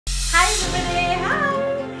everybody,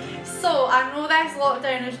 hi! So I know this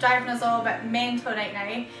lockdown is driving us all a bit mental right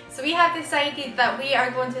now, so we have decided that we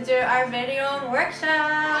are going to do our very own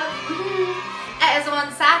workshop. It is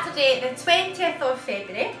on Saturday the 20th of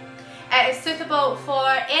February. It is suitable for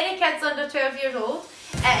any kids under 12 years old.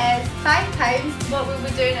 It is £5. What we'll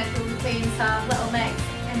be doing is we'll be playing some Little Mix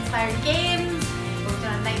inspired games, we'll be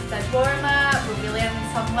doing a nice big warm up, we'll be learning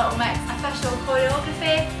some Little Mix official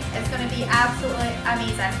choreography. It's going to be absolutely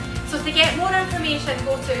amazing. So to get more information,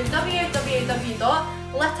 go to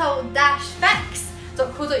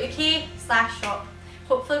www.little-fix.co.uk/shop.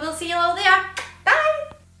 Hopefully we'll see you all there.